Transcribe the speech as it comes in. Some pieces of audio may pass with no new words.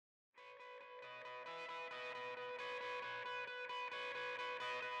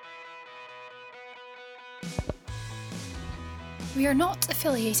We are not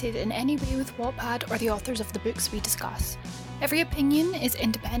affiliated in any way with Wattpad or the authors of the books we discuss. Every opinion is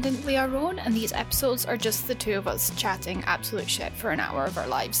independently our own, and these episodes are just the two of us chatting absolute shit for an hour of our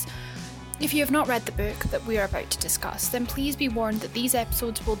lives. If you have not read the book that we are about to discuss, then please be warned that these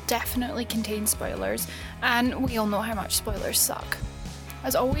episodes will definitely contain spoilers, and we all know how much spoilers suck.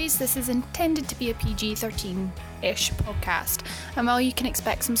 As always, this is intended to be a PG-13-ish podcast, and while you can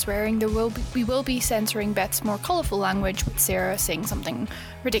expect some swearing, we will be censoring Beth's more colourful language with Sarah saying something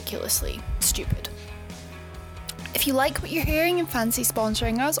ridiculously stupid. If you like what you're hearing and fancy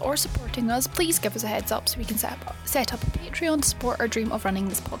sponsoring us or supporting us, please give us a heads up so we can set up a Patreon to support our dream of running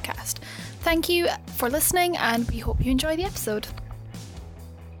this podcast. Thank you for listening, and we hope you enjoy the episode.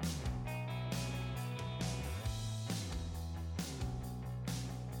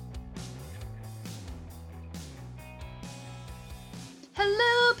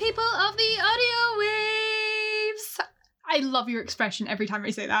 Hello, people of the audio waves! I love your expression every time I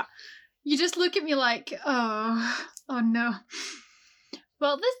say that. You just look at me like, oh no.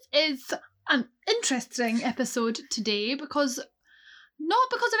 Well, this is an interesting episode today not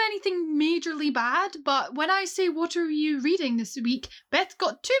because of anything majorly bad, but when I say what are you reading this week, Beth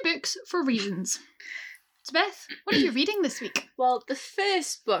got two books for reasons. So Beth, what are you reading this week? Well, the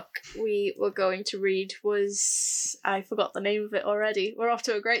first book we were going to read was... I forgot the name of it already. We're off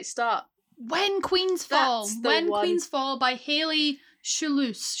to a great start. When Queens Fall. That's the one. Queens Fall by Hayley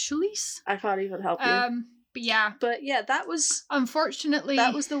Shalise. I can't even help you. But yeah, that was... Unfortunately...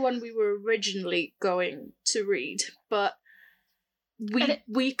 That was the one we were originally going to read, but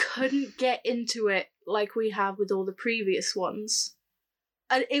we couldn't get into it like we have with all the previous ones.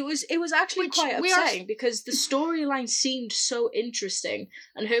 And it was actually quite upsetting because the storyline seemed so interesting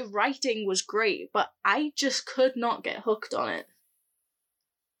and her writing was great, but I just could not get hooked on it.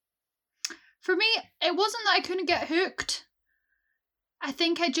 For me, it wasn't that I couldn't get hooked. I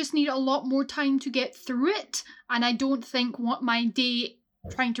think I just need a lot more time to get through it, and I don't think what my day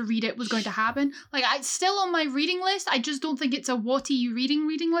trying to read it was going to happen. Like, it's still on my reading list, I just don't think it's a what are you reading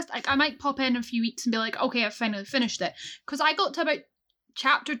list. Like, I might pop in a few weeks and be like, okay, I've finally finished it. Because I got to about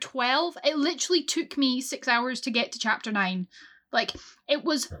chapter 12, it literally took me 6 hours to get to chapter 9. Like, it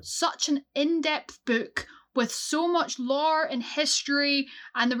was such an in-depth book with so much lore and history,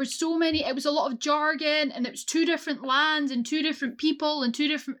 and there were so many, it was a lot of jargon, and it was two different lands and two different people and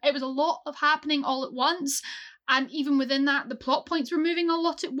it was a lot of happening all at once, and even within that the plot points were moving a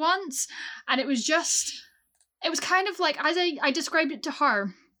lot at once, and it was kind of like, as I described it to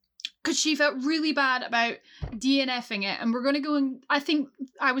her, because she felt really bad about DNFing it, and we're going to go and I think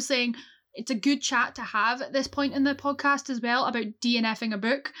I was saying it's a good chat to have at this point in the podcast as well about DNFing a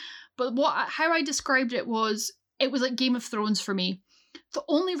book, but how I described it was like Game of Thrones for me. The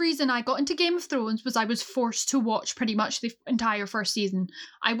only reason I got into Game of Thrones was I was forced to watch pretty much the entire first season.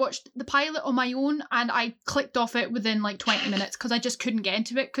 I watched the pilot on my own and I clicked off it within like 20 minutes because I just couldn't get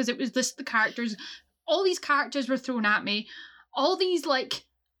into it because it was all these characters were thrown at me, all these like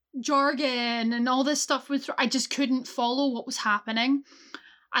jargon and all this stuff I just couldn't follow what was happening.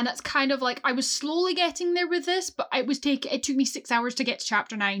 And that's kind of like, I was slowly getting there with this, but it took me 6 hours to get to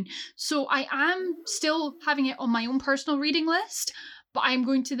chapter 9. So I am still having it on my own personal reading list, but I'm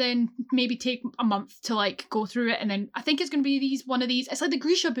going to then maybe take a month to like go through it. And then I think it's going to be one of these, it's like the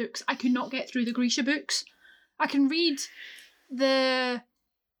Grisha books. I could not get through the Grisha books. I can read the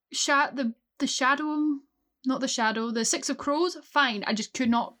Six of Crows, fine. I just could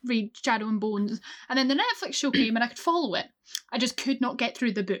not read Shadow and Bones. And then the Netflix show came and I could follow it. I just could not get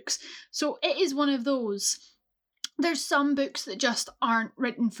through the books. So it is one of those. There's some books that just aren't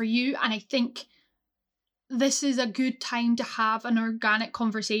written for you, and I think this is a good time to have an organic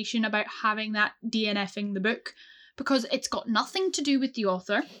conversation about having that DNFing the book, because it's got nothing to do with the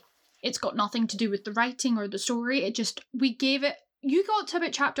author. It's got nothing to do with the writing or the story. You got to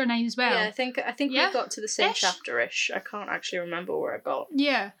about chapter 9 as well. Yeah, I think we got to the same chapter-ish. I can't actually remember where I got.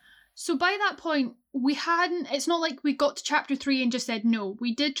 Yeah. So by that point, it's not like we got to chapter 3 and just said no.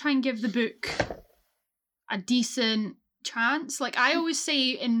 We did try and give the book a decent chance. Like I always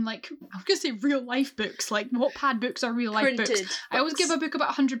say in I'm going to say real life books, like Wattpad books are real life books. I always give a book about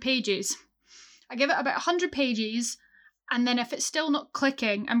 100 pages. I give it about 100 pages, and then if it's still not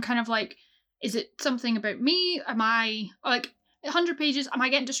clicking, I'm kind of like, is it something about me? Am I, 100 pages, am I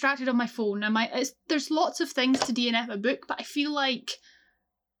getting distracted on my phone? There's lots of things to DNF a book, but I feel like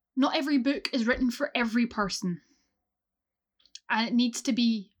not every book is written for every person. And it needs to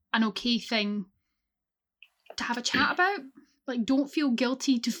be an okay thing to have a chat about. Like, don't feel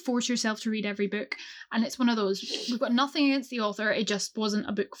guilty to force yourself to read every book. And it's one of those, we've got nothing against the author, it just wasn't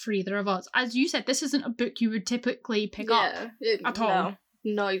a book for either of us. As you said, this isn't a book you would typically pick up at all. No,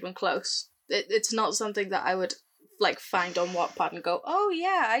 not even close. It's not something that I would, like, find on Wattpad and go, oh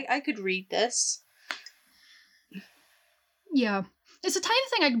yeah, I could read this. Yeah. It's the type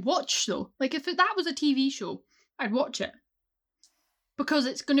of thing I'd watch, though. Like, if that was a TV show, I'd watch it. Because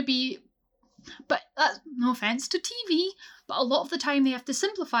it's going to be... But no offence to TV, but a lot of the time they have to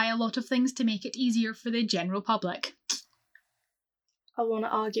simplify a lot of things to make it easier for the general public. I want to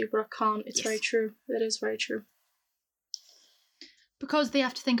argue, but I can't. It's very true. It is very true. Because they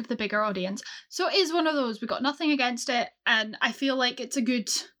have to think of the bigger audience. So it is one of those, we've got nothing against it, and I feel like it's a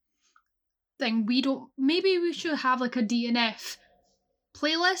good thing. Maybe we should have like a DNF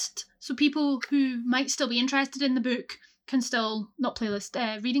playlist, so people who might still be interested in the book can still, not playlist,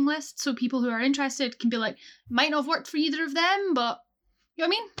 reading list, so people who are interested can be like, might not have worked for either of them, but, you know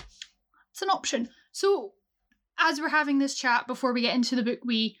what I mean? It's an option. So, as we're having this chat before we get into the book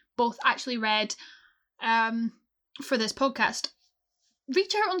we both actually read for this podcast,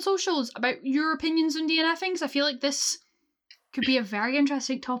 reach out on socials about your opinions on DNFing, because I feel like this could be a very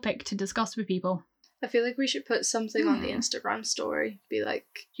interesting topic to discuss with people. I feel like we should put something on the Instagram story. Be like,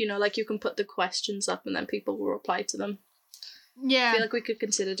 you know, like you can put the questions up and then people will reply to them. Yeah. I feel like we could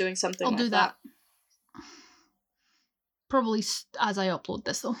consider doing something I'll like do that. Probably as I upload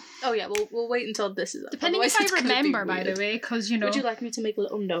this, though. Oh yeah, we'll wait until this is up. Depending if I remember, by the way, because, you know... Would you like me to make a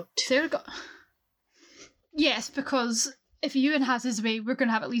little note? Sarah got... Yes, because if Ewan has his way, we're going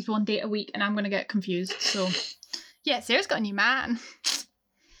to have at least one date a week, and I'm going to get confused, so... Yeah, Sarah's got a new man.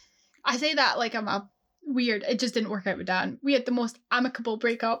 I say that like I'm a weird. It just didn't work out with Dan. We had the most amicable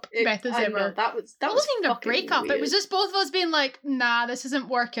breakup Beth has ever. Know, that wasn't even a breakup. Weird. It was just both of us being like, "Nah, this isn't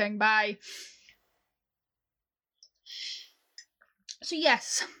working. Bye." So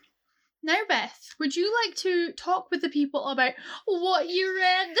yes. Now, Beth, would you like to talk with the people about what you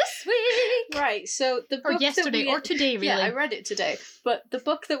read this week? Right, so the book or yesterday, or today, really. Yeah, I read it today. But the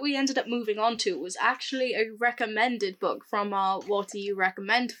book that we ended up moving on to was actually a recommended book from our What Do You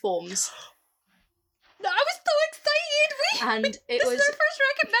Recommend forms. I was so excited! This is our first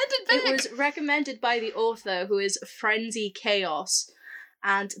recommended book! It was recommended by the author, who is Frenzy Chaos.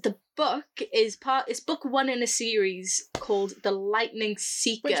 And the book is book one in a series called The Lightning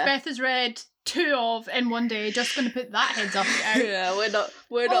Seeker, which Beth has read 2 of in one day. Just going to put that heads up out. Yeah, we're not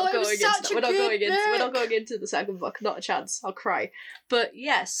going into that. We're not going into the second book. Not a chance. I'll cry. But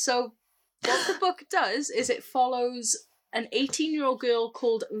yes, so what the book does is it follows an 18-year-old girl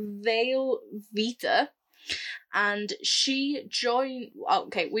called Vale Vita, and she joined.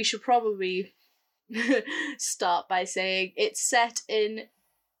 Okay, we should probably start by saying it's set in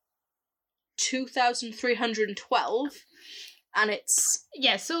 2312, and it's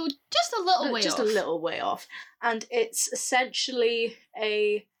so just a little way just off. a little way off, and it's essentially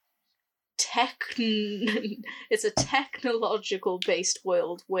a it's a technological based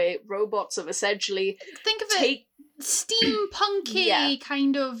world where robots have essentially think of it steampunky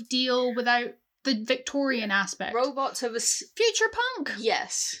kind of deal without the Victorian aspect. Robots have future punk.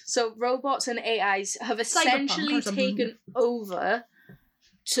 Yes. So robots and AIs have essentially taken over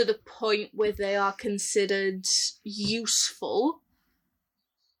to the point where they are considered useful.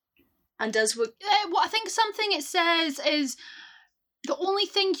 And as we I think something it says is the only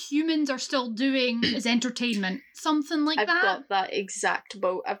thing humans are still doing is entertainment. Something like I've that. got that exact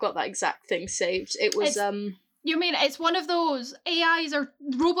thing saved. It was You mean it's one of those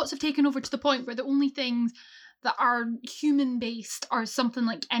robots have taken over to the point where the only things that are human based are something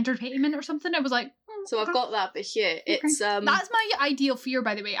like entertainment or something. I was like, so I've got that, but here it's that's my ideal fear,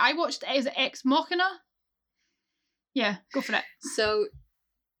 by the way. I watched Ex Machina. Yeah, go for it. So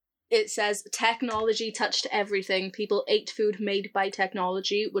it says technology touched everything. People ate food made by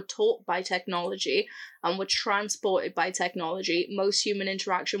technology, were taught by technology, and were transported by technology. Most human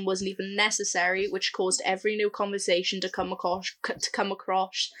interaction wasn't even necessary, which caused every new conversation to come across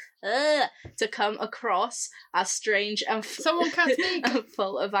as strange and someone can't speak.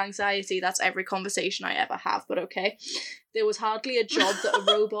 full of anxiety. That's every conversation I ever have, but okay. There was hardly a job that a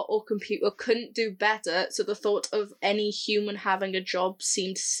robot or computer couldn't do better, so the thought of any human having a job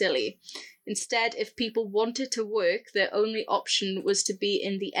seemed silly. Instead, if people wanted to work, their only option was to be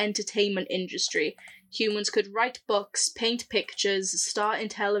in the entertainment industry. Humans could write books, paint pictures, star in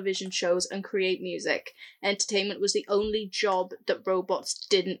television shows, and create music. Entertainment was the only job that robots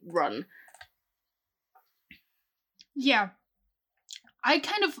didn't run. Yeah.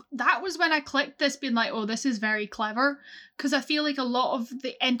 That was when I clicked this, being like, oh, this is very clever, because I feel like a lot of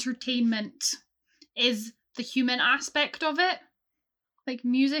the entertainment is the human aspect of it, like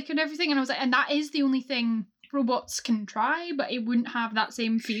music and everything. And I was like, and that is the only thing robots can try, but it wouldn't have that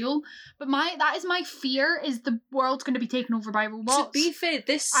same feel. But that is my fear, is the world's going to be taken over by robots. To be fair,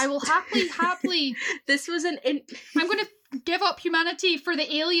 I will happily. This was I'm going to give up humanity for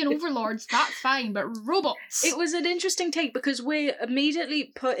the alien overlords. That's fine, but robots. It was an interesting take, because we're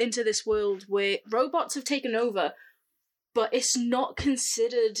immediately put into this world where robots have taken over, but it's not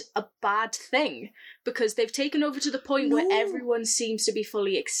considered a bad thing, because they've taken over to the point where everyone seems to be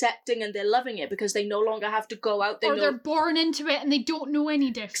fully accepting and they're loving it, because they no longer have to go out. They're born into it and they don't know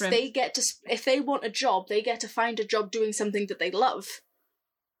any different. They get to, if they want a job, they get to find a job doing something that they love.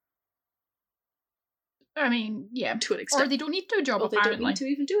 I mean, yeah. To an extent. Or they don't need to do a job, or apparently. They don't need to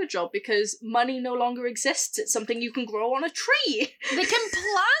even do a job, because money no longer exists. It's something you can grow on a tree. They can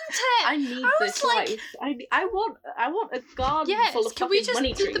plant it! I need this life. I want a garden full of fucking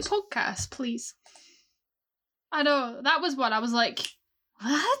money trees. Yes, can we just do the podcast, please? I know, that was what I was like,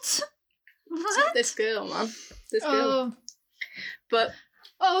 what? What? This girl, man. This girl. But...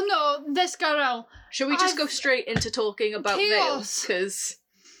 Oh no, this girl. Shall we just go straight into talking about Vale? Because...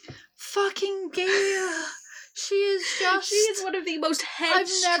 Fucking Gaia. She is one of the most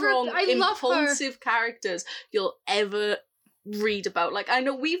headstrong, impulsive characters you'll ever read about. Like, I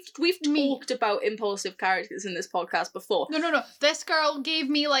know we've talked about impulsive characters in this podcast before. No. This girl gave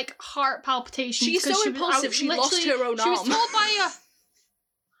me like heart palpitations. She's so impulsive. She lost her own arm.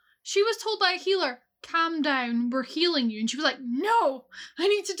 She was told by a healer, calm down, we're healing you. And she was like, no, I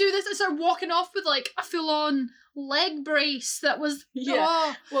need to do this. And started walking off with like a full-on leg brace that was...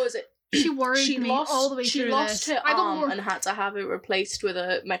 Yeah. What was it? She worried me all the way through this. She lost her arm and had to have it replaced with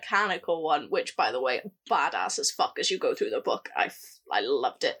a mechanical one, which, by the way, badass as fuck as you go through the book. I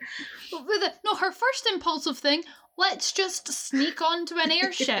loved it. Her first impulsive thing, let's just sneak onto an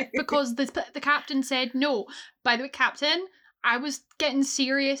airship, because the captain said no. By the way, Captain, I was getting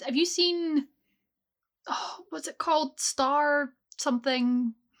serious. Have you seen... Oh, what's it called? Star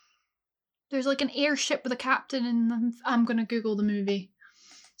something... There's like an airship with a captain in them. I'm going to Google the movie.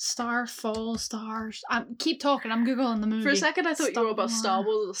 Starfall, Stars. Keep talking, I'm Googling the movie. For a second I thought you were about Star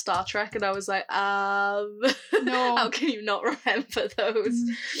Wars or Star Trek, and I was like, no. How can you not remember those?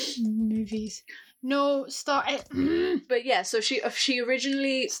 Movies. No, But yeah, so she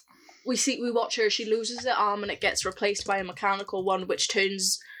originally... We watch her, she loses her arm and it gets replaced by a mechanical one, which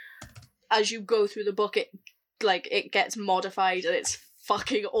turns... As you go through the book, it gets modified and it's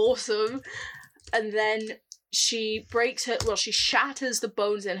fucking awesome. And then she shatters the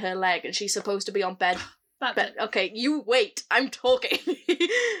bones in her leg, and she's supposed to be on bed. Okay, you wait, I'm talking.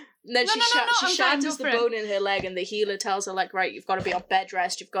 And then she shatters the bone in her leg, and the healer tells her, like, right, you've got to be on bed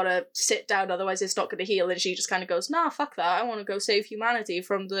rest, you've got to sit down, otherwise it's not going to heal. And she just kind of goes, nah, fuck that, I want to go save humanity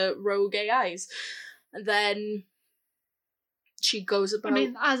from the rogue AIs. And then she goes about... I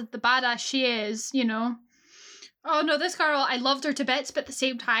mean, as the badass she is, you know... Oh no, this girl, I loved her to bits, but at the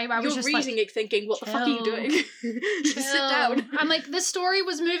same time, I was just like... You're reading it thinking, what the fuck are you doing? Just sit down. I'm like, this story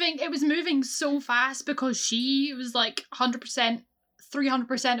was moving, it was moving so fast because she was like 100%,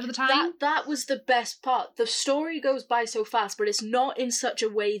 300% of the time. That was the best part. The story goes by so fast, but it's not in such a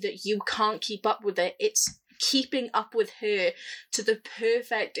way that you can't keep up with it. It's keeping up with her to the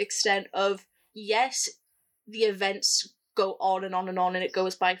perfect extent of, yes, the events go on and on and on, and it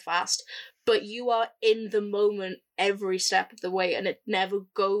goes by fast, but you are in the moment every step of the way, and it never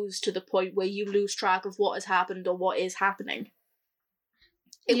goes to the point where you lose track of what has happened or what is happening.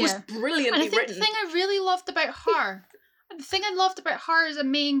 It was brilliantly written. The thing I really loved about her, as a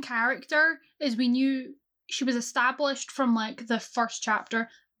main character, is we knew she was established from like the first chapter.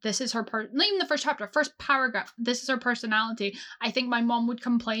 This is her not even the first chapter, first paragraph. This is her personality. I think my mom would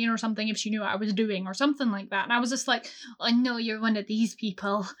complain or something if she knew what I was doing or something like that. And I was just like, I know you're one of these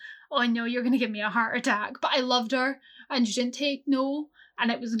people. Oh, I know you're going to give me a heart attack. But I loved her, and she didn't take no,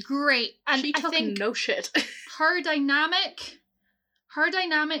 and it was great. And she took no shit. her dynamic,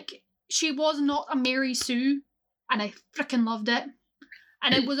 she was not a Mary Sue, and I freaking loved it.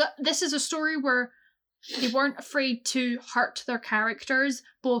 And this is a story where they weren't afraid to hurt their characters,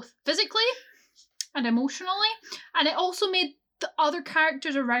 both physically and emotionally. And it also made the other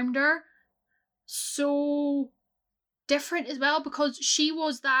characters around her so different as well, because she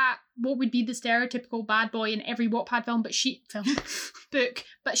was that, what would be the stereotypical bad boy in every Wattpad film, book,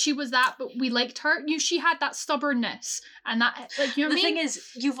 but she was that, but we liked her. She had that stubbornness, and that, like, you know what I mean? The thing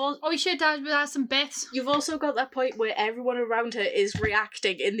is, we should have some bits. You've also got that point where everyone around her is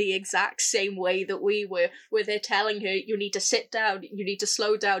reacting in the exact same way that we were, where they're telling her, you need to sit down, you need to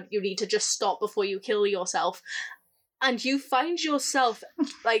slow down, you need to just stop before you kill yourself. And you find yourself,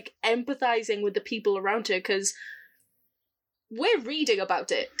 like, empathizing with the people around her, because we're reading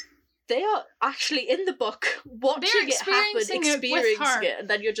about it. They are actually in the book, watching it happen, experiencing it, and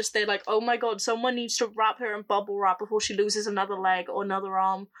then you're just there like, oh my god, someone needs to wrap her in bubble wrap before she loses another leg or another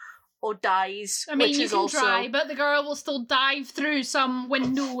arm or dies. I mean, which you is can also... try, but the girl will still dive through some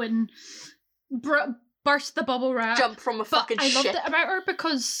window and burst the bubble wrap. Jump from a fucking ship. I loved it about her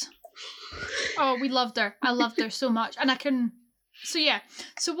because... Oh, we loved her. I loved her so much. And I can... So yeah.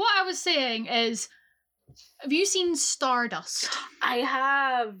 So what I was saying is, have you seen Stardust? I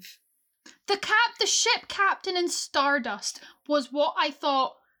have. The ship captain in Stardust was what I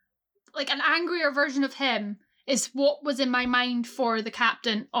thought, like, an angrier version of him is what was in my mind for the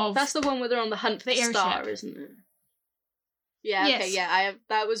captain of... That's the one where they're on the hunt for the star, isn't it? Yeah, okay, yes. yeah.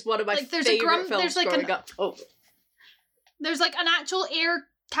 That was one of my favourite films growing up. Oh. There's, like, an actual air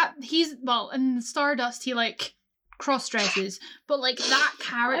cap... He's... Well, in Stardust, he, like, cross-dresses. But, like, that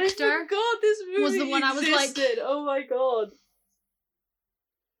character... I forgot this movie was the one existed. I was like... Oh my god.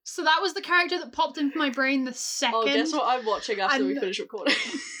 So that was the character that popped into my brain the second. Oh, guess what I'm watching after we finish recording?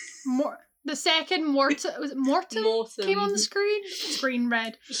 The second Morton came on the screen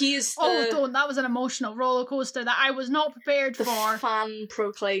read. He is that was an emotional roller coaster that I was not prepared for. The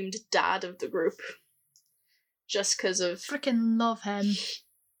fan-proclaimed dad of the group. Just because of... Freaking love him.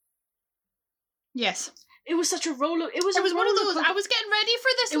 Yes. It was such a roller... It was one of those... I was getting ready for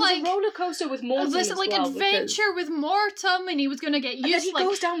this, it was a roller coaster with Morton this, like, adventure with Morton, and he was going to get used... And then he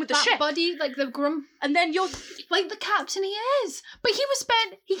goes down with the ship. Buddy, like, the grum... And then you're... Like, the captain he is! But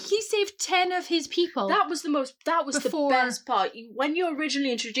he saved 10 of his people. That was the best part. When you're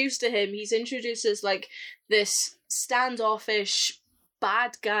originally introduced to him, he's introduced as, like, this standoffish,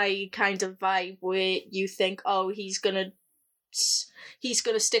 bad guy kind of vibe, where you think, oh, he's gonna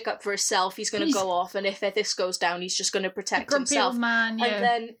stick up for himself, he's gonna go off, and if this goes down, he's just gonna protect himself. Man, yeah. And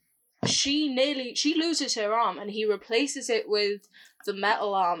then she loses her arm, and he replaces it with the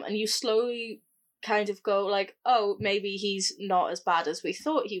metal arm, and you slowly kind of go like, oh, maybe he's not as bad as we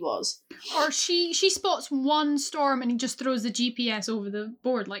thought he was. Or she spots one storm and he just throws the GPS over the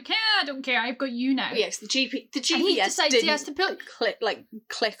board, like, hey, I don't care, I've got you now. Yes, the GPS and he decides he has to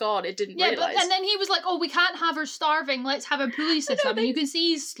click on, it didn't realise. And then he was like, oh, we can't have her starving, let's have a pulley system. And you can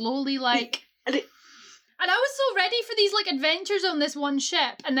see he's slowly like... And I was so ready for these, like, adventures on this one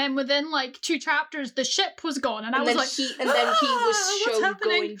ship, and then within, like, 2 chapters, the ship was gone, and I was like... Then he was shown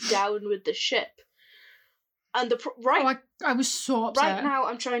going down with the ship. And I was so upset. Right now,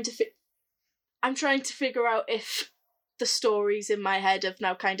 I'm trying to figure out if the stories in my head have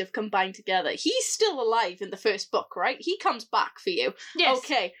now kind of combined together. He's still alive in the first book, right? He comes back for you. Yes.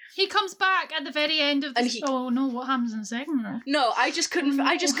 Okay. He comes back at the very end of the... Oh no, what happens in the second one? No, I just couldn't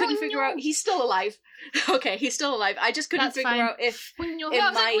figure out... He's still alive. Okay, he's still alive. I just couldn't figure out if in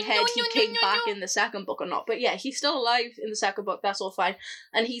my head he came back in the second book or not. But yeah, he's still alive in the second book, that's all fine.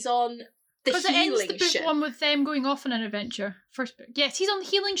 And he's on... Because it ends the book one with them going off on an adventure. First book. Yes, he's on the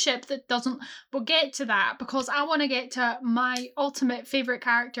healing ship that doesn't... We'll get to that, because I want to get to my ultimate favourite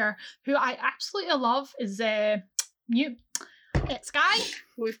character, who I absolutely love, is Sky.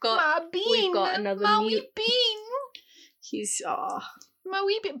 We've got another my wee bean. He's... My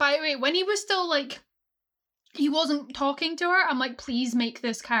wee bean. By the way, when he was still, like... He wasn't talking to her, I'm like, please make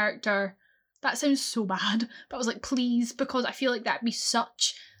this character... That sounds so bad. But I was like, please, because I feel like that'd be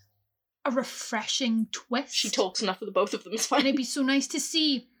such... a refreshing twist. She talks enough for the both of them, it's fine. And it'd be so nice to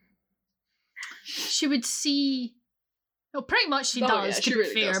see. She would see... Well, pretty much she does, to be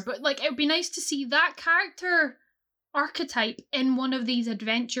fair. But, like, it would be nice to see that character archetype in one of these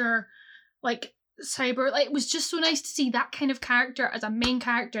adventure, like, cyber... Like, it was just so nice to see that kind of character as a main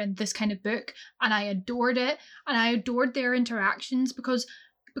character in this kind of book. And I adored it. And I adored their interactions, because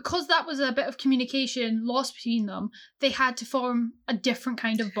that was a bit of communication lost between them, they had to form a different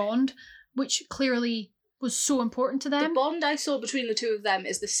kind of bond, which clearly was so important to them. The bond I saw between the two of them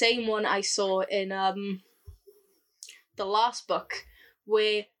is the same one I saw in the last book,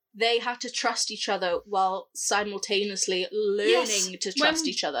 where they had to trust each other while simultaneously learning to trust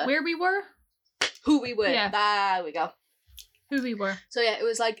each other. Where we were? Who we were. Yeah. There we go. Who we were. So yeah, it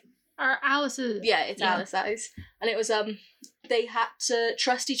was like... Alice's... Yeah, it's Alice, that is. And it was, they had to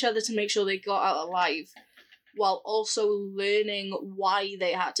trust each other to make sure they got out alive, while also learning why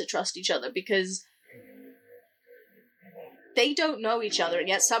they had to trust each other, because they don't know each other, and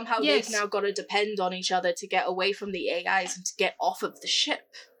yet somehow they've now got to depend on each other to get away from the AIs and to get off of the ship.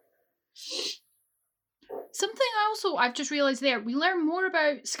 Something I've just realised there, we learn more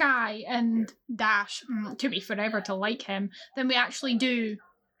about Sky and Dash, took me forever to like him, than we actually do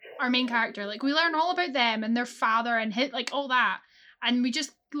our main character. Like, we learn all about them and their father and all that. And we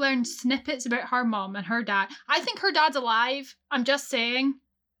just learn snippets about her mum and her dad. I think her dad's alive. I'm just saying.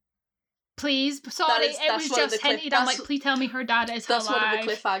 Please. Sorry, it was just hinted. I'm like, please tell me her dad is alive. That's one of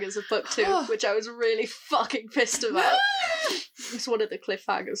the cliffhangers of book 2, which I was really fucking pissed about. It's one of the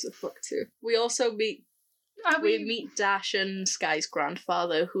cliffhangers of book 2. We also meet Dash and Sky's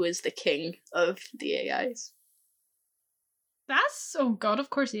grandfather, who is the king of the AIs. Oh god, of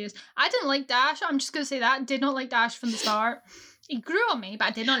course he is. I didn't like Dash. I'm just going to say that. Did not like Dash from the start. He grew on me, but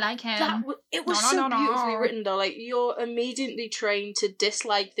I did not like him. It was so beautifully written, though. Like, you're immediately trained to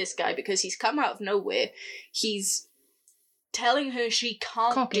dislike this guy because he's come out of nowhere. He's telling her she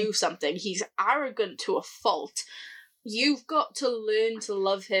can't do something. He's arrogant to a fault. You've got to learn to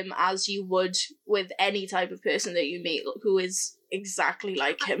love him as you would with any type of person that you meet who is exactly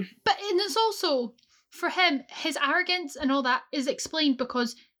like him. But it's also, for him, his arrogance and all that is explained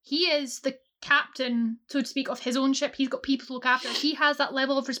because he is the captain, so to speak, of his own ship. He's got people to look after. He has that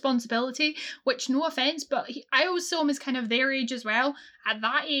level of responsibility, which, no offence, but I always saw him as kind of their age as well. At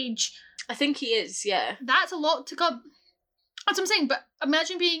that age, I think he is, yeah. That's a lot to come. That's what I'm saying, but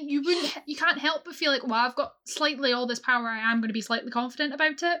imagine you can't help but feel like, well, I've got slightly all this power, I am going to be slightly confident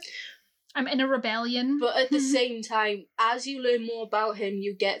about it. I'm in a rebellion. But at the same time, as you learn more about him,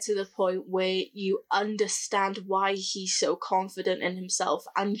 you get to the point where you understand why he's so confident in himself,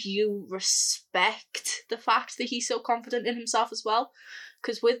 and you respect the fact that he's so confident in himself as well.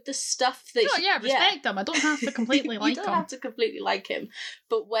 Because with the stuff that... respect him. I don't have to completely like him. You don't have to completely like him.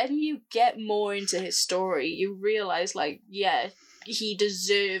 But when you get more into his story, you realise, he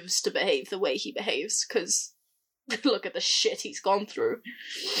deserves to behave the way he behaves, because look at the shit he's gone through.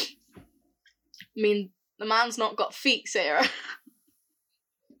 I mean, the man's not got feet, Sarah.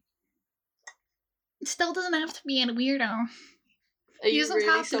 It still doesn't have to be a weirdo. Are you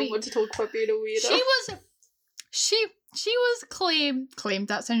really someone to talk about being a weirdo? She was claimed,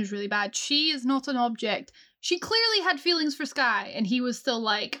 that sounds really bad. She is not an object. She clearly had feelings for Sky, and he was still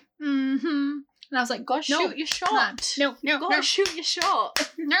like, and I was like, gotta shoot your shot. No. Gotta shoot your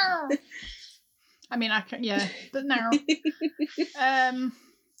shot. No. I mean, I can, yeah, but no.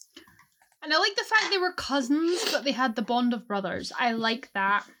 And I like the fact they were cousins, but they had the bond of brothers. I like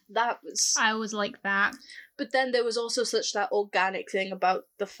that. I always like that. But then there was also such that organic thing about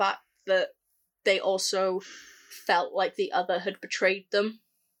the fact that they also felt like the other had betrayed them.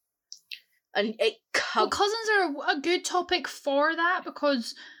 And cousins are a good topic for that,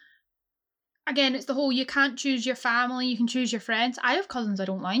 because, again, it's the whole you can't choose your family, you can choose your friends. I have cousins I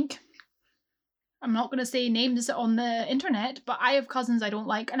don't like. I'm not going to say names on the internet, but I have cousins I don't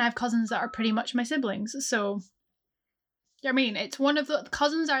like, and I have cousins that are pretty much my siblings. So, I mean, it's one of the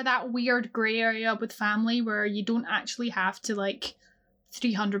cousins are that weird grey area with family where you don't actually have to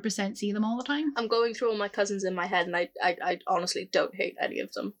 300% see them all the time. I'm going through all my cousins in my head, and I honestly don't hate any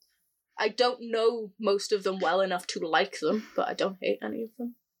of them. I don't know most of them well enough to like them, but I don't hate any of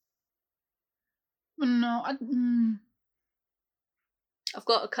them. No, I've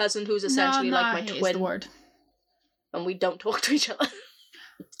got a cousin who's essentially like my twin. The word. And we don't talk to each other.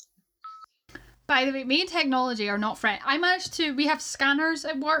 By the way, me and technology are not friends. We have scanners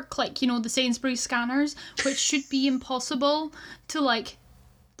at work, the Sainsbury's scanners, which should be impossible to,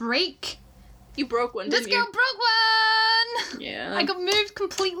 break. You broke one, didn't you? This girl broke one! Yeah. I got moved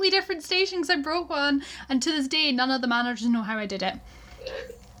completely different stations, I broke one, and to this day, none of the managers know how I did it.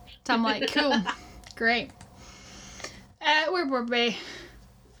 So I'm like, cool. Great. Where were we?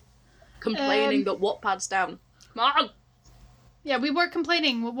 Complaining that Wattpad's down. Come on! Yeah, we were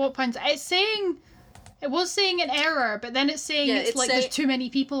complaining with Wattpad's. It was saying an error, but then it's saying there's too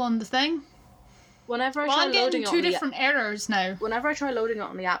many people on the thing. Whenever I try loading it on two different errors now. Whenever I try loading it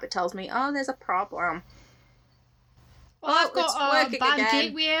on the app, it tells me, oh, there's a problem. Well, I've got a bad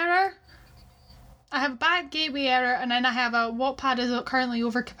gateway error. I have a bad gateway error, and then I have a Wattpad is currently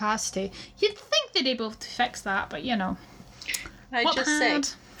over capacity. You'd think they'd be able to fix that, but I just say,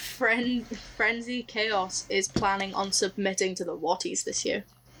 Frenzy Chaos is planning on submitting to the Watties this year.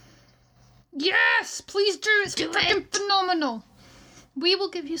 Yes, please do. It's fucking phenomenal. We will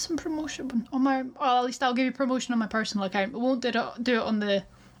give you some promotion on at least I'll give you promotion on my personal account. We won't do it on the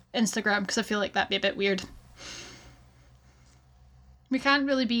Instagram because I feel like that'd be a bit weird. We can't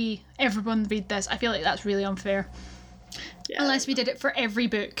really be everyone read this. I feel like that's really unfair. Yeah. Unless we did it for every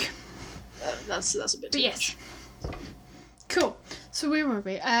book. That's a bit. But yes. Cool. So where were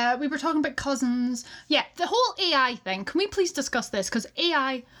we? We were talking about cousins. Yeah, the whole AI thing. Can we please discuss this? Because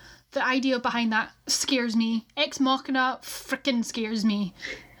AI, the idea behind that scares me. Ex Machina freaking scares me.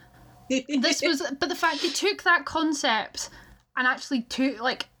 But the fact they took that concept And actually, too,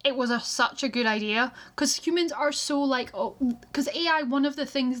 like, it was such a good idea, because humans are so, like, because AI, one of the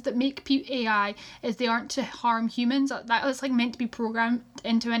things that make AI is they aren't to harm humans. That's, like, meant to be programmed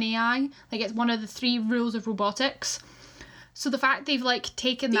into an AI. Like, it's one of the 3 rules of robotics. So the fact they've, like,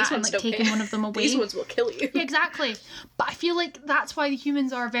 taken that and, like, taken one of them away. These ones will kill you. Yeah, exactly. But I feel like that's why the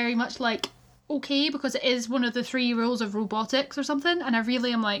humans are very much, like, okay, because it is one of the 3 rules of robotics or something, and I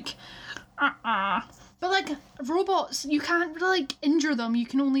really am like, But, like, robots, you can't really, like, injure them. You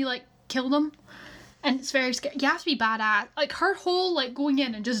can only, like, kill them. And it's very scary. You have to be badass. Like, her whole, like, going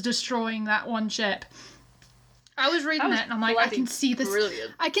in and just destroying that one ship. I was reading it and I'm like, I can see this.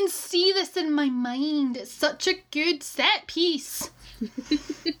 Brilliant. I can see this in my mind. It's such a good set piece.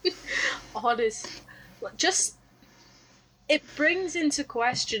 Honest. Just, it brings into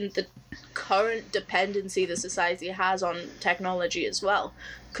question the current dependency the society has on technology as well.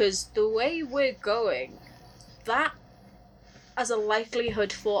 Because the way we're going, that as a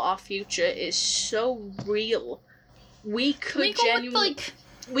likelihood for our future is so real. We could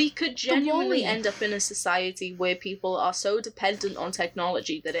genuinely end up in a society where people are so dependent on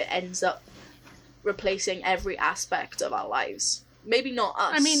technology that it ends up replacing every aspect of our lives. Maybe not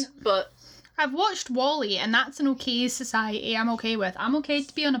us, but... I've watched WALL-E, and that's an okay society I'm okay with. I'm okay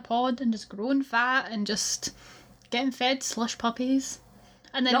to be on a pod and just growing fat and just getting fed slush puppies.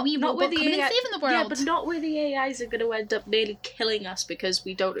 And then we robot coming and saving the world. Yeah, but not where the AIs are going to end up nearly killing us because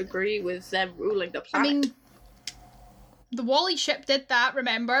we don't agree with them ruling the planet. I mean, the WALL-E ship did that,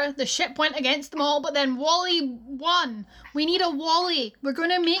 remember? The ship went against them all, but then WALL-E won. We need a WALL-E. We're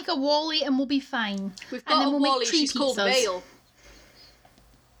going to make a WALL-E and we'll be fine. We've got a WALL-E, she's called Vale.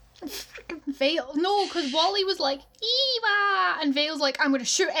 Vale. No, because WALL-E was like, Eva! And Vale's like, I'm going to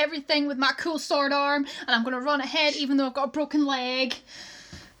shoot everything with my cool sword arm, and I'm going to run ahead even though I've got a broken leg.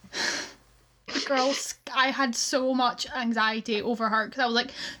 Girls, I had so much anxiety over her because I was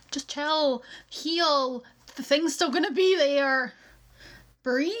like, just chill, heal, the thing's still gonna be there,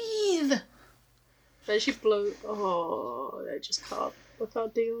 breathe. Then she blew. Oh, I just can't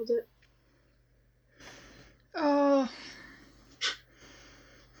deal with it. Oh,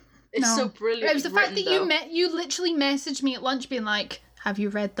 it's so brilliant. It was the fact that you literally messaged me at lunch being like, have you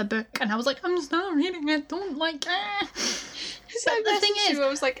read the book? And I was like, I'm just not reading it, don't like So the thing is, I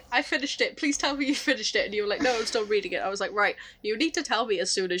was like, I finished it. Please tell me you finished it. And you were like, no, I'm still reading it. I was like, right, you need to tell me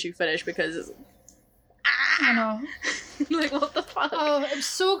as soon as you finish because... I know. Like, what the fuck? Oh, it's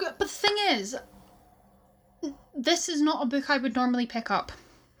so good. But the thing is, this is not a book I would normally pick up.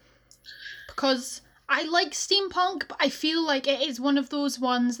 Because I like steampunk, but I feel like it is one of those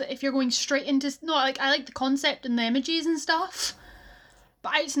ones that if you're going straight into... No, like I like the concept and the images and stuff.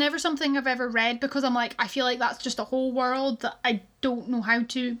 But it's never something I've ever read because I'm like, I feel like that's just a whole world that I don't know how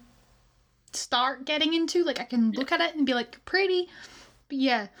to start getting into. Like, I can look at it and be like, pretty. But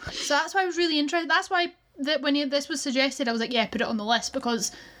yeah, so that's why I was really interested. That's why when this was suggested, I was like, yeah, put it on the list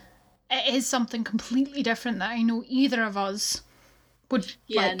because it is something completely different that I know either of us would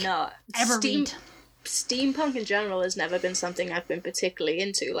ever read. Steampunk in general has never been something I've been particularly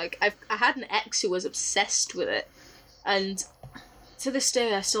into. Like, I had an ex who was obsessed with it, and... to this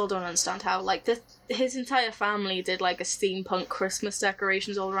day, I still don't understand how, like, his entire family did, like, a steampunk Christmas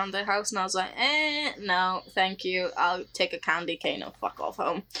decorations all around their house, and I was like, no, thank you, I'll take a candy cane and fuck off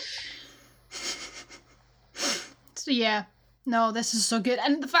home. So, yeah, no, this is so good,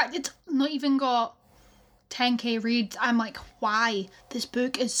 and the fact it's not even got 10k reads, I'm like, why? This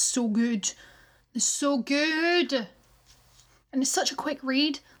book is so good. It's so good. And it's such a quick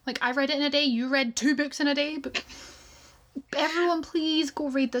read. Like, I read it in a day, you read 2 books in a day, but... Everyone, please go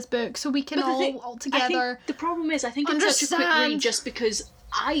read this book so we can all together. The problem is, I think it's such a quick read just because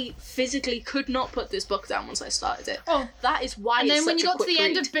I physically could not put this book down once I started it. Oh, that is why. And it's then when such you a got to quick the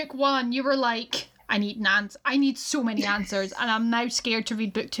end read. of book 1, you were like, I need so many answers, and I'm now scared to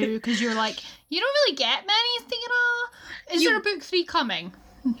read book 2 because you're like, you don't really get many, Thea. Is there a book 3 coming?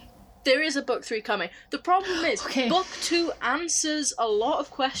 There is a book 3 coming. The problem is, book 2 answers a lot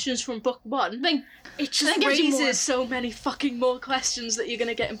of questions from book 1. It just raises so many fucking more questions that you're going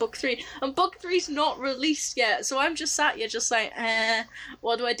to get in book 3. And book 3's not released yet, so I'm just sat here just like,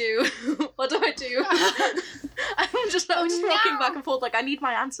 what do I do? What do I do? I'm just rocking back and forth like, I need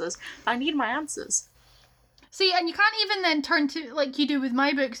my answers. See, and you can't even then turn to, like you do with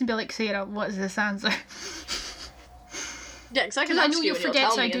my books, and be like, Sarah, what is this answer? Yeah, because I can ask you and you'll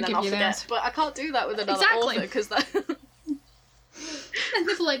tell me and then I'll forget. But I can't do that with another author, because that... And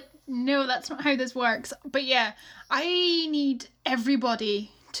they're like, no, that's not how this works. But yeah, I need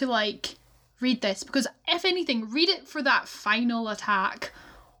everybody to, like, read this. Because if anything, read it for that final attack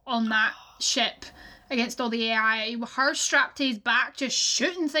on that ship. against all the AI, with her strapped to his back, just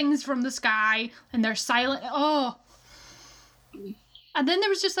shooting things from the sky, and they're silent. Oh. And then there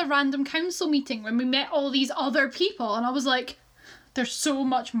was just a random council meeting when we met all these other people, and I was like, there's so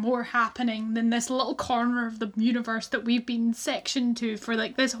much more happening than this little corner of the universe that we've been sectioned to for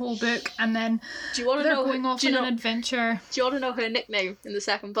like this whole book, and then do you want to they're know going off on an adventure. Do you want to know her nickname in the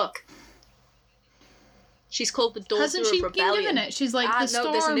second book? She's called the Daughter Hasn't she of Rebellion. been given it? She's like the Storm.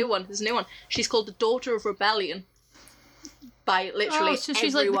 No, there's a new one. She's called the Daughter of Rebellion. By literally so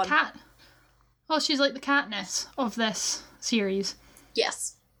she's everyone. like the cat. Oh, she's like the Katniss of this series.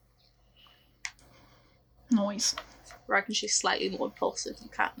 Yes. Noise. I reckon she's slightly more impulsive than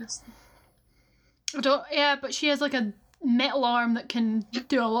Katniss. Yeah, but she has like a metal arm that can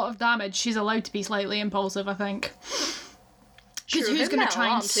do a lot of damage. She's allowed to be slightly impulsive, I think. Because who's going to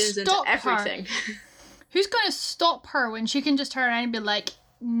try and stop her? Who's going to stop her when she can just turn around and be like,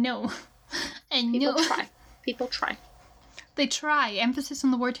 no. And People no. try. People try. They try. Emphasis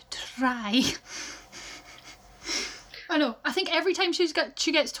on the word try. I know. I think every time she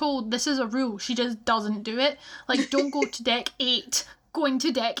gets told this is a rule, she just doesn't do it. Like, don't go to deck 8. Going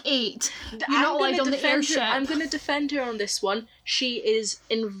to deck 8. You're not allowed on the airship. I'm going to defend her on this one. She is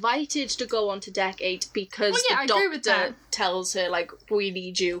invited to go onto deck 8 because the doctor tells her, like, we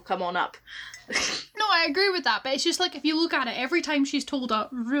need you, come on up. No, I agree with that, but it's just like, if you look at it, every time she's told a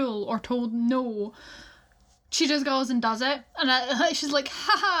rule or told no, she just goes and does it. And she's like,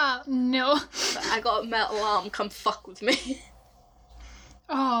 haha, no. I got a metal arm, come fuck with me.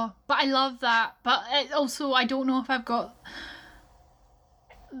 Oh, but I love that. But also, I don't know if I've got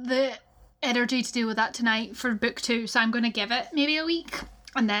the energy to deal with that tonight for book 2, so I'm going to give it maybe a week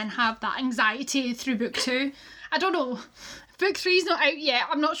and then have that anxiety through book 2. I don't know. Book 3's not out yet.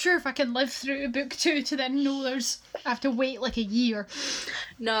 I'm not sure if I can live through book 2 to then know I have to wait like a year.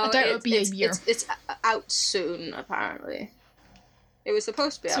 No, I doubt it'll be a year. It's out soon, apparently. It was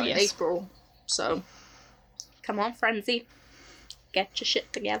supposed to be out in April, so come on, Frenzy. Get your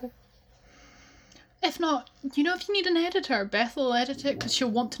shit together. If not, if you need an editor, Beth will edit it because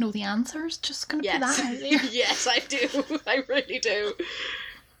she'll want to know the answers. Just gonna put that out there. Yes, I do. I really do.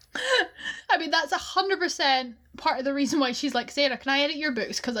 I mean, that's 100% part of the reason why she's like, Sarah, can I edit your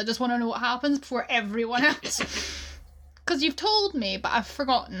books? Because I just want to know what happens before everyone else. Because you've told me, but I've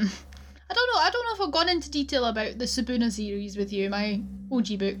forgotten. I don't know if I've gone into detail about the Sabuna series with you, my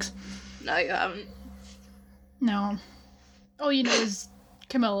OG books. No, you haven't. No. All you know is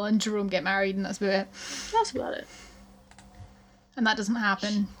Camilla and Jerome get married, and that's about it. That's about it. And that doesn't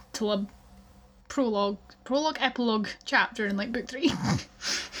happen till a epilogue chapter in like book 3.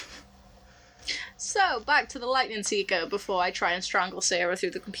 So, back to the Lightning Seeker before I try and strangle Sarah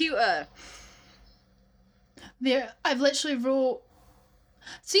through the computer. I've literally wrote...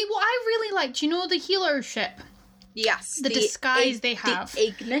 See, what I really liked, the healer ship? Yes. The disguise they have. The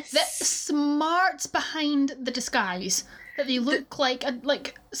Ignis. The smarts behind the disguise. That they look like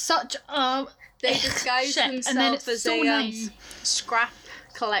such a... They disguise themselves as a scrap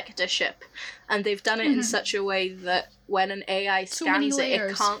collector ship. And they've done it in such a way that when an AI scans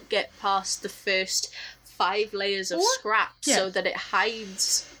it can't get past the first 5 layers of scrap, so that it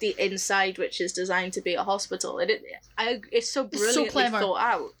hides the inside, which is designed to be a hospital. It's so brilliantly thought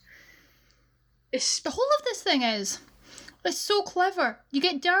out. The whole of this thing it's so clever. You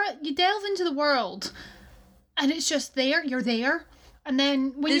delve into the world, and it's just there. You're there, and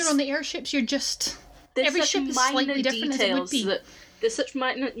then when you're on the airships, you're just every ship is slightly different as it would be. There's such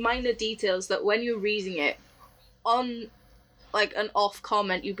minor details that when you're reading it, on like an off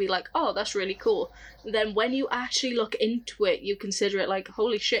comment, you'd be like, oh, that's really cool. And then when you actually look into it, you consider it like,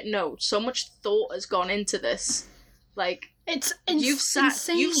 holy shit, no, so much thought has gone into this. Like, it's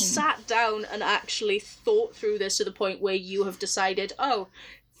insane. You've sat down and actually thought through this to the point where you have decided, oh,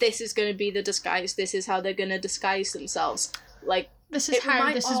 this is going to be the disguise, this is how they're going to disguise themselves. Like, this is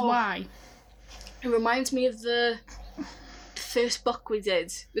why. It reminds me of the first book we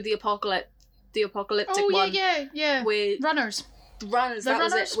did with the apocalyptic one. Yeah. Where Runners. Was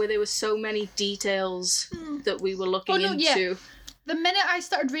it, where there were so many details that we were looking into. Yeah. The minute I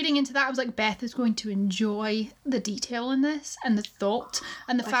started reading into that, I was like, Beth is going to enjoy the detail in this and the thought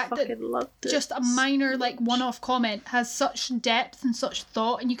and the fact that just a minor one-off comment has such depth and such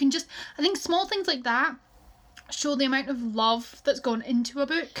thought, and you can I think small things like that show the amount of love that's gone into a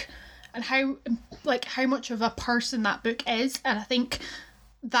book and how much of a person that book is. And I think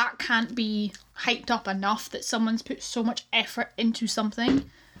that can't be hyped up enough, that someone's put so much effort into something.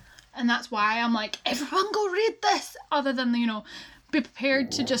 And that's why I'm like, everyone go read this, other than, be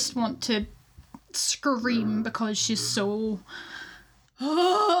prepared to just want to scream because she's so...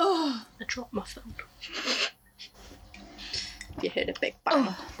 A dropped my phone. You heard a big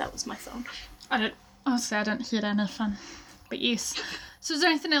bang. That was my phone. I didn't hear anything. But yes. So is there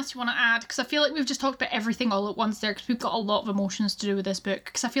anything else you want to add? Because I feel like we've just talked about everything all at once there, because we've got a lot of emotions to do with this book.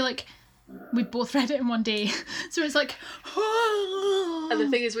 Because I feel like we both read it in one day. So it's like... And the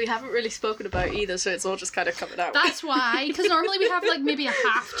thing is, we haven't really spoken about either, so it's all just kind of coming out. That's why. Because normally we have like maybe a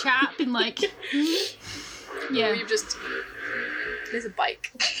half chat being like... Yeah. You've just... There's a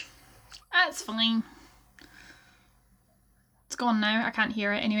bike. That's fine. It's gone now. I can't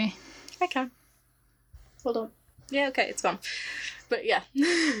hear it anyway. I can. Hold on. Yeah, okay, it's gone. But yeah.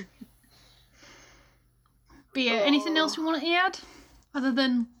 But yeah, anything else you want to add? Other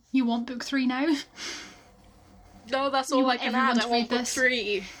than you want book 3 now? No, that's all I can add. I want book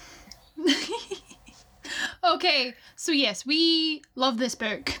 3. Okay, so yes, we love this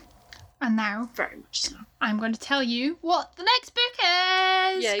book. And now, very much so, I'm going to tell you what the next book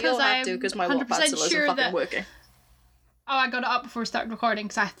is. Yeah, you'll have to, because my Wattpad still isn't fucking working. Oh, I got it up before we started recording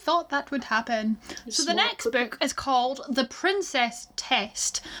because I thought that would happen. So the next book is called The Princess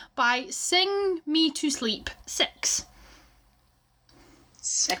Test by Sing Me to Sleep 6.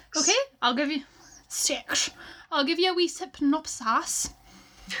 6. Okay, I'll give you 6. I'll give you a wee synopsis.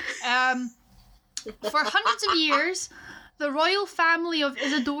 For hundreds of years, the royal family of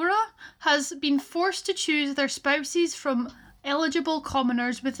Isidora has been forced to choose their spouses from eligible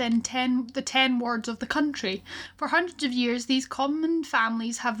commoners within the 10 wards of the country. For hundreds of years, these common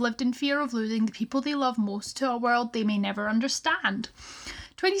families have lived in fear of losing the people they love most to a world they may never understand.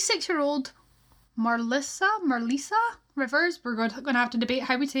 26-year-old Marlissa Rivers, we're going to have to debate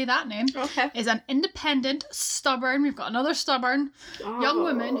how we say that name, is an independent, stubborn, we've got another stubborn, young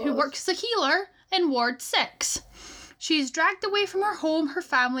woman who works as a healer in Ward 6. She's dragged away from her home, her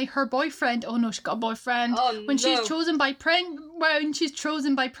family, her boyfriend. Oh no, she got a boyfriend. She's chosen by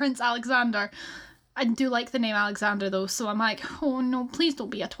Prince Alexander. I do like the name Alexander though, so I'm like, oh no, please don't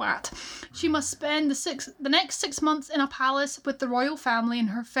be a twat. She must spend the next 6 months in a palace with the royal family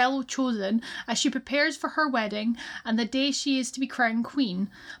and her fellow chosen as she prepares for her wedding and the day she is to be crowned queen.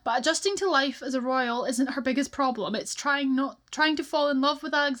 But adjusting to life as a royal isn't her biggest problem. It's trying to fall in love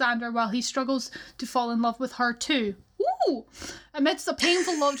with Alexander while he struggles to fall in love with her too. Ooh! Amidst a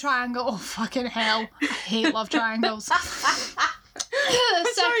painful love triangle. Oh fucking hell! I hate love triangles.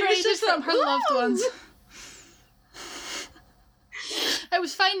 Separated from her loved ones. It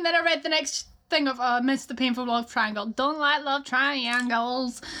was fine, then I read the next thing of amidst the painful love triangle. Don't like love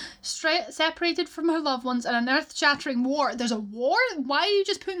triangles. Separated from her loved ones in an earth-shattering war. There's a war? Why are you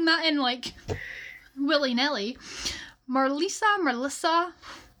just putting that in like willy-nilly? Marlissa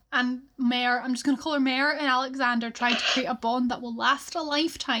and Mare, I'm just going to call her Mare, and Alexander tried to create a bond that will last a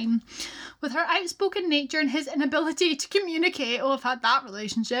lifetime. With her outspoken nature and his inability to communicate, I've had that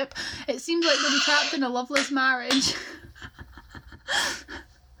relationship, it seems like they'll be trapped in a loveless marriage.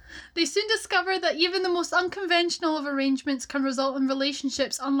 They soon discover that even the most unconventional of arrangements can result in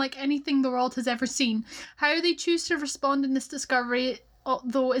relationships unlike anything the world has ever seen. How they choose to respond in this discovery,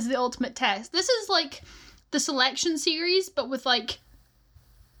 though, is the ultimate test. This is like the Selection series, but with like...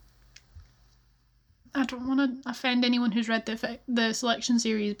 I don't want to offend anyone who's read the Selection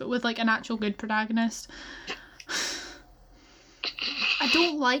series, but with like an actual good protagonist. I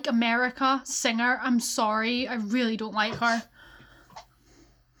don't like America Singer. I'm sorry. I really don't like her.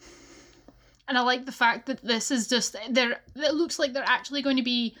 And I like the fact that this is just... it looks like they're actually going to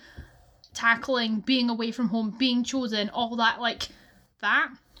be tackling being away from home, being chosen, all that, like,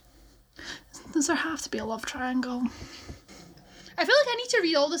 that. Does there have to be a love triangle? I feel like I need to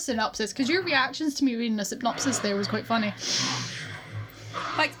read all the synopsis, because your reactions to me reading the synopsis there was quite funny.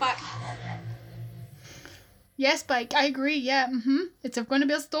 Bike's back. Yes, Bike, I agree, yeah, It's going to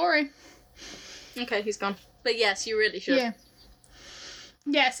be a story. Okay, he's gone. But yes, you really should. Yeah.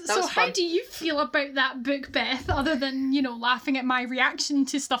 Yes, so how do you feel about that book, Beth, other than, laughing at my reaction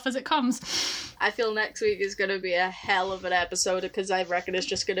to stuff as it comes? I feel next week is going to be a hell of an episode, because I reckon it's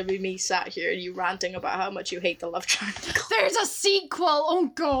just going to be me sat here and you ranting about how much you hate the love triangle. There's a sequel!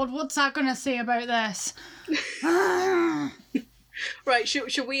 Oh god, what's that going to say about this? Right,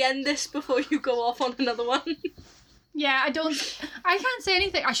 should we end this before you go off on another one? Yeah, I can't say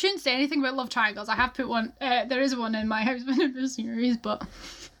anything. I shouldn't say anything about love triangles. I have put one. There is one in my Husband series, but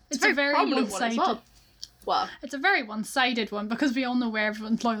it's a very one-sided. Well. Wow. It's a very one-sided one because we all know where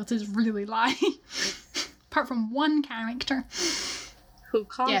everyone's loyalties really lie, apart from one character who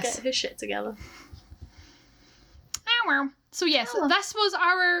can't get his shit together. Oh well. So yes, this was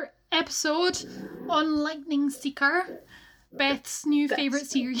our episode on Lightning Seeker, Beth's new favourite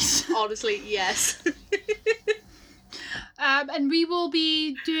series. Honestly, yes. And we will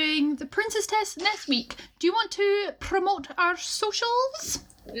be doing the Princess Test next week. Do you want to promote our socials?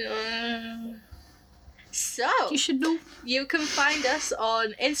 So, You should know. you can find us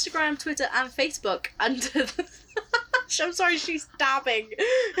on Instagram, Twitter, and Facebook under the... I'm sorry, she's dabbing.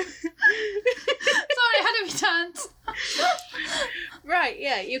 Sorry, I had a wee dance. Right,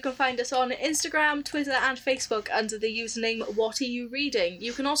 yeah, you can find us on Instagram, Twitter, and Facebook under the username What Are You Reading?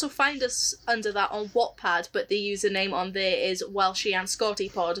 You can also find us under that on Wattpad, but the username on there is Welshie and Scotty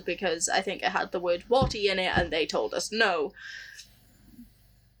Pod, because I think it had the word Watty in it, and they told us no.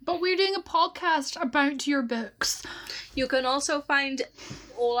 But we're doing a podcast about your books. You can also find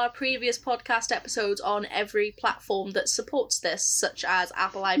all our previous podcast episodes on every platform that supports this, such as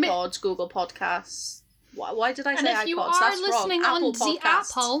Apple iPods, Google Podcasts. Why did I say iPods? And if you are That's listening wrong. on Apple the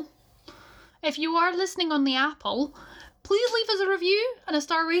Podcasts. Apple, if you are listening on the Apple, please leave us a review and a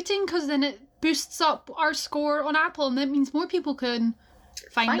star rating, because then it boosts up our score on Apple, and that means more people can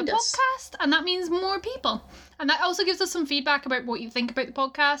find the us. podcast, and that means more people. And that also gives us some feedback about what you think about the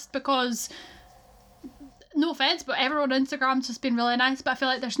podcast, because, no offense, but everyone on Instagram's just been really nice, but I feel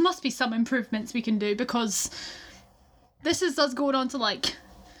like there must be some improvements we can do, because this is us going on to like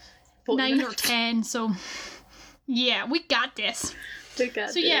 9 or 10, so yeah, we got this. So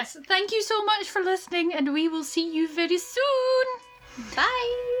yes, thank you so much for listening, and we will see you very soon.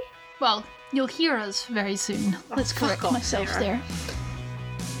 Bye. Well, you'll hear us very soon. Let's correct fuck off, myself Sarah. there.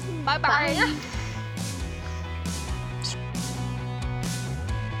 Bye-bye.